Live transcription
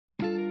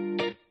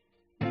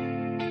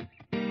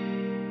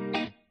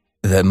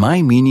The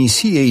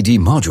MyMiniCAD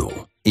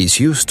module is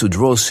used to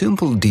draw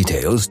simple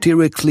details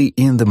directly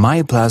in the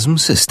MyPlasm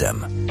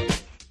system.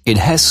 It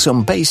has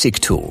some basic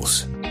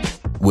tools.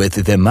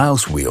 With the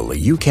mouse wheel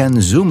you can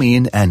zoom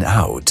in and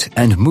out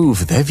and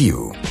move the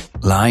view.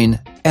 Line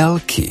L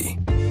key.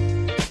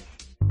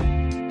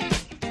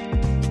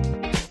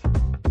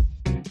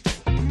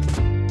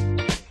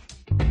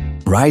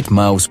 Right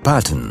mouse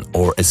button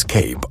or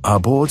escape are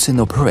both in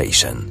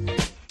operation.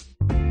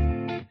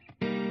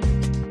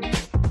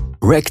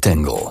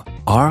 Rectangle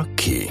R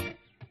key.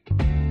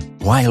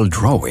 While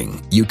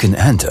drawing, you can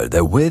enter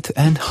the width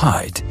and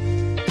height.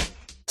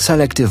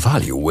 Select a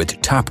value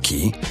with Tab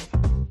key.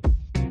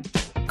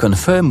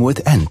 Confirm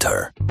with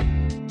Enter.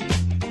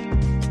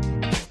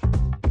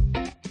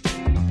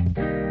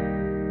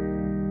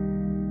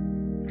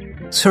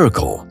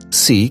 Circle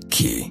C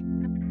key.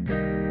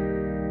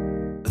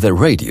 The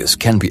radius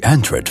can be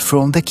entered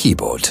from the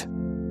keyboard.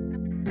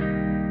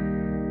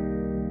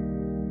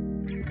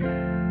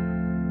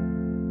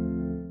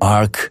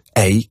 Arc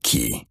A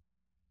key.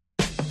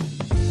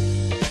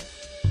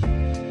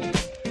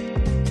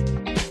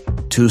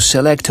 To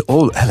select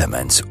all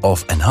elements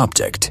of an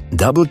object,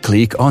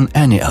 double-click on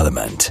any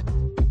element.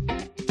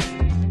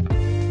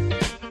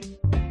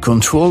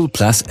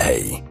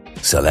 Ctrl+A.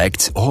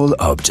 Select all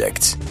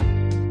objects.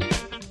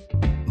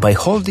 By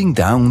holding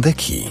down the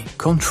key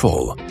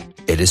Ctrl,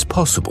 it is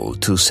possible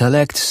to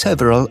select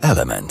several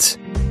elements.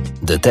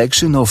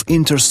 Detection of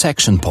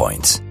intersection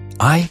points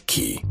I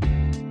key.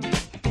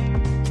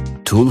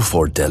 Tool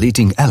for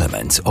deleting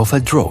elements of a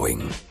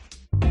drawing.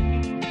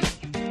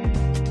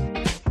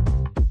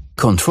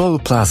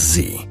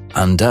 Ctrl+Z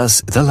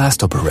undoes the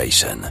last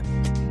operation.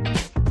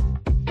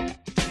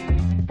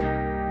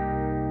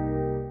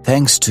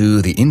 Thanks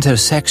to the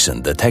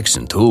intersection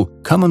detection tool,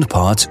 common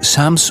parts,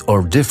 sums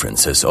or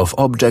differences of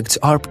objects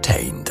are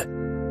obtained.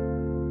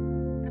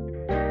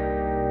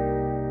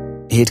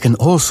 It can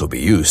also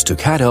be used to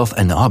cut off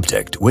an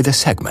object with a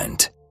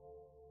segment.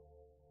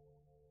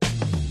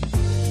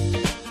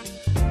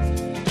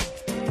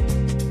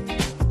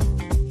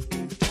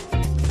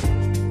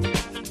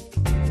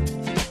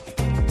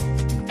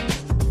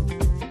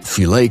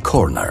 Fillet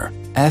corner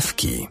F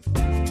key.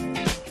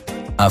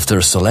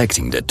 After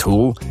selecting the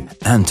tool,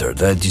 enter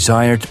the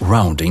desired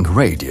rounding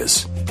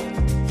radius.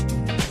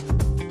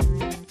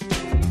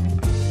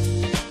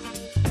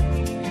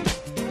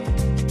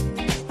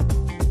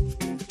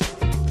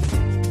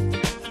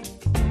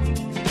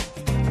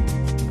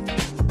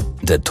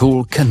 The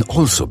tool can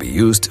also be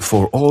used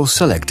for all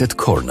selected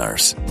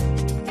corners.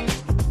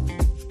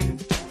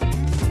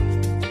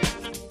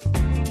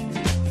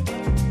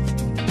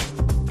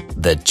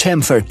 The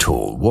chamfer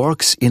tool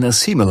works in a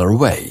similar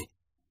way.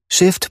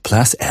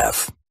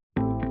 Shift+F.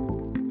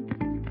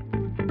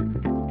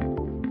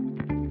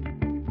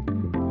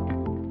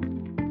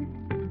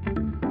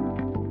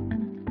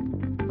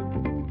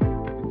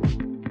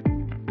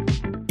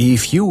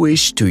 If you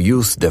wish to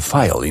use the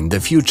file in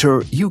the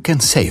future, you can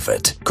save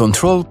it.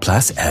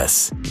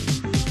 Ctrl+S.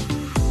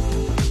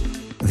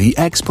 The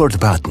export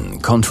button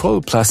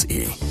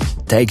Ctrl+E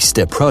takes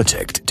the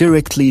project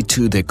directly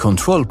to the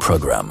control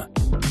program.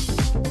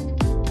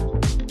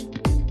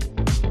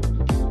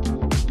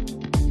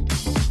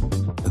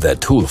 The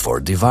tool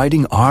for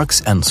dividing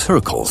arcs and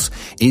circles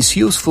is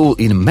useful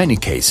in many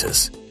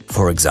cases,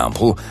 for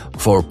example,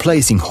 for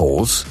placing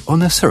holes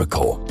on a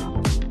circle.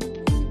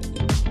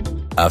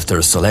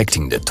 After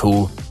selecting the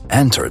tool,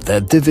 enter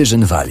the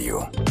division value.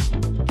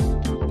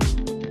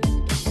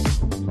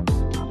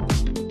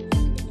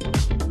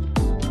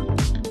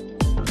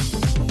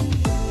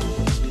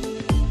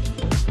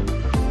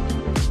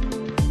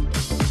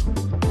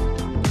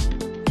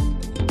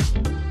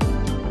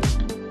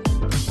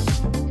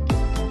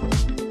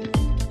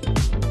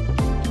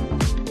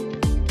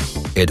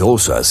 It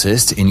also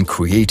assists in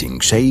creating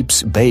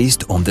shapes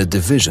based on the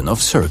division of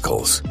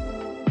circles.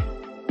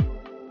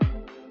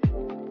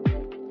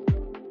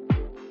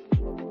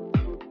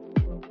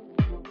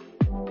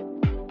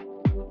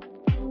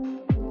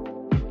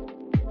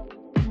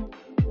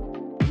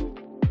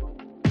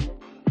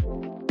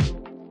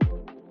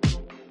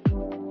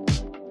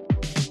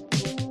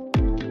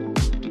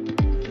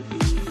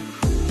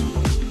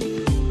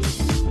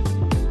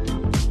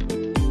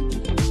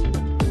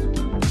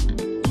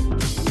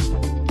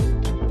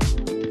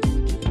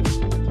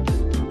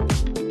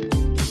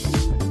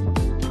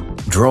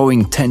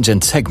 Drawing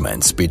tangent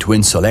segments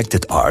between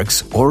selected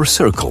arcs or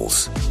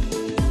circles.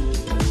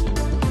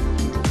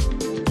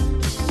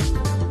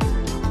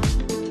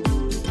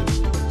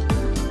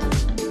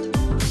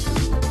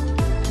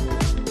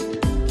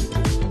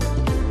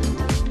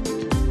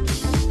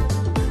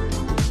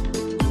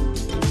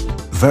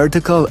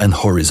 Vertical and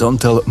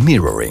horizontal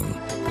mirroring.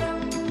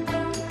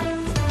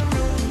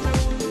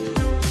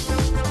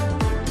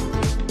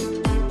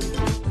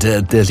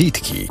 The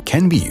Delete key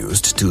can be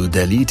used to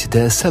delete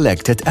the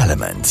selected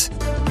elements.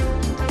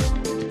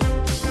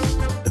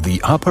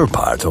 The upper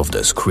part of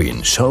the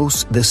screen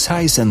shows the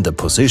size and the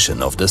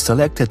position of the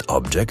selected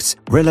objects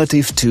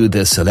relative to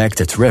the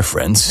selected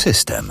reference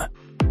system.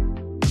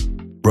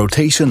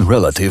 Rotation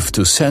relative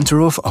to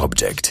center of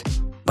object.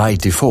 By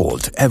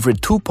default, every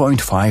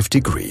 2.5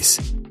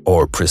 degrees,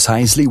 or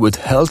precisely with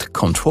held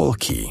Control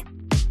key.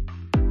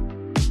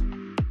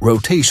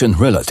 Rotation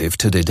relative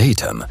to the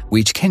datum,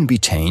 which can be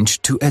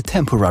changed to a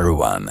temporary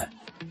one.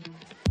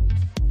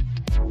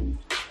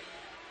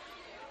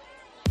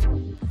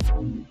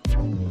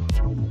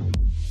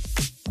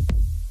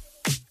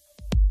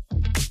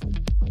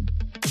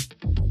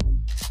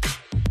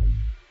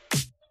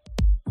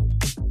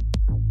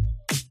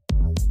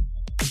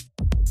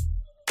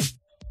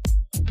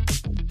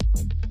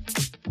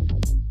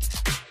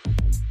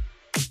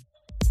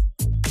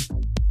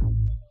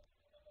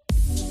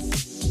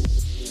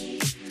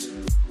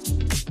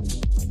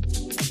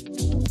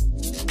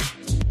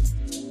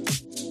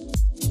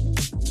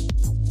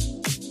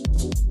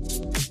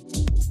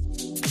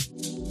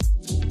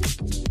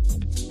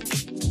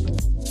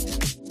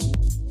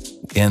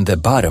 In the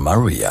bottom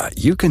area,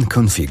 you can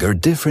configure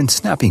different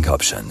snapping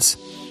options.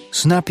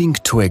 Snapping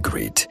to a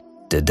grid,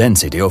 the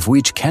density of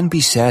which can be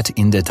set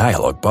in the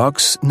dialog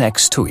box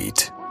next to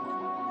it.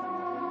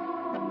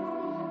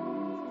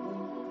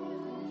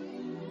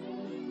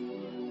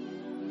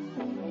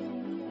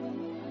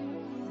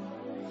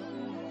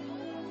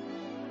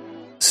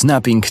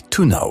 Snapping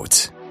to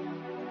nodes.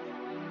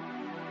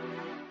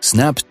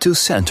 Snap to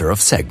center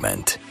of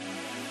segment.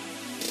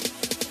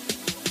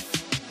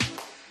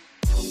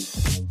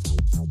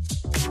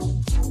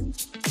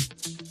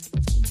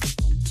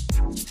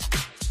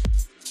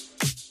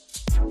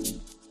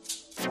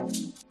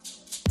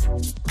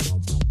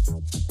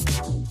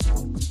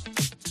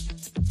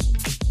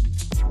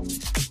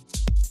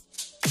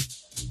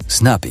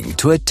 Snapping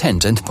to a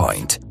tangent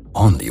point,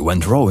 only when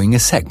drawing a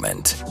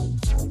segment.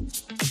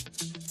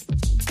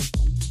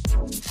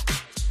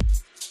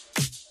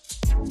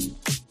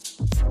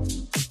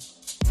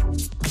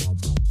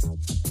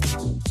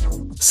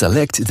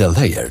 Select the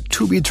layer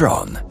to be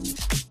drawn.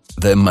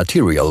 The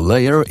material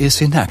layer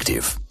is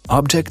inactive.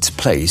 Objects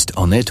placed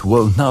on it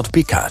will not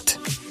be cut.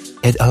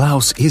 It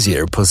allows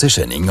easier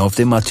positioning of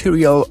the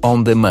material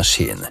on the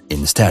machine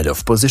instead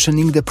of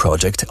positioning the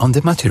project on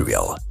the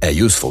material, a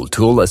useful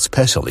tool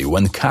especially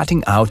when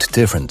cutting out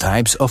different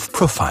types of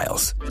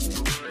profiles.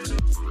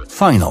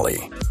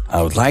 Finally,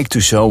 I would like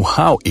to show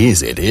how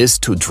easy it is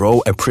to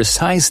draw a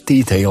precise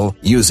detail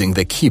using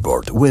the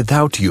keyboard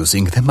without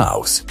using the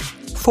mouse.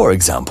 For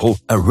example,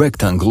 a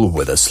rectangle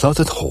with a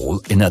slotted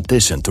hole in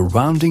addition to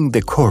rounding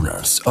the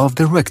corners of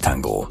the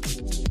rectangle.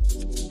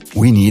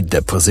 We need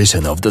the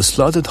position of the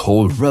slotted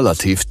hole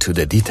relative to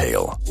the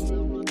detail.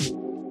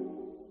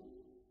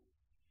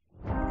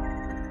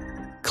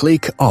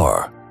 Click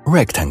R,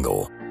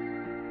 Rectangle.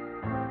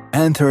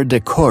 Enter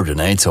the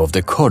coordinates of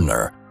the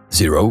corner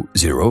 0,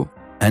 0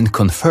 and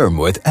confirm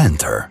with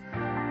Enter.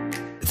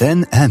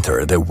 Then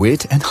enter the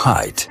width and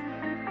height.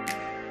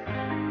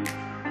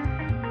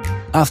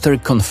 After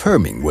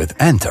confirming with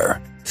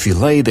Enter,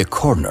 fillet the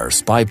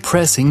corners by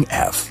pressing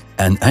F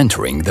and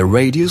entering the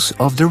radius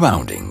of the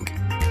rounding.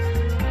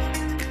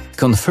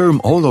 Confirm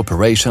all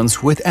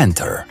operations with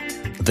Enter.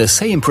 The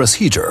same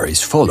procedure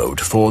is followed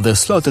for the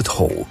slotted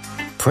hole.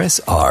 Press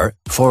R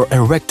for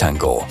a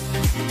rectangle.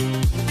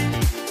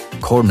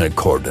 Corner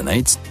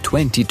coordinates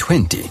 20,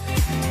 20.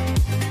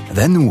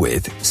 Then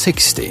width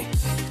 60,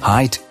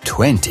 height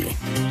 20.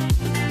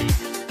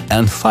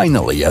 And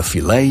finally a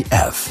fillet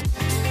F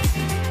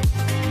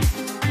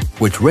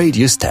with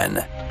radius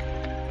 10.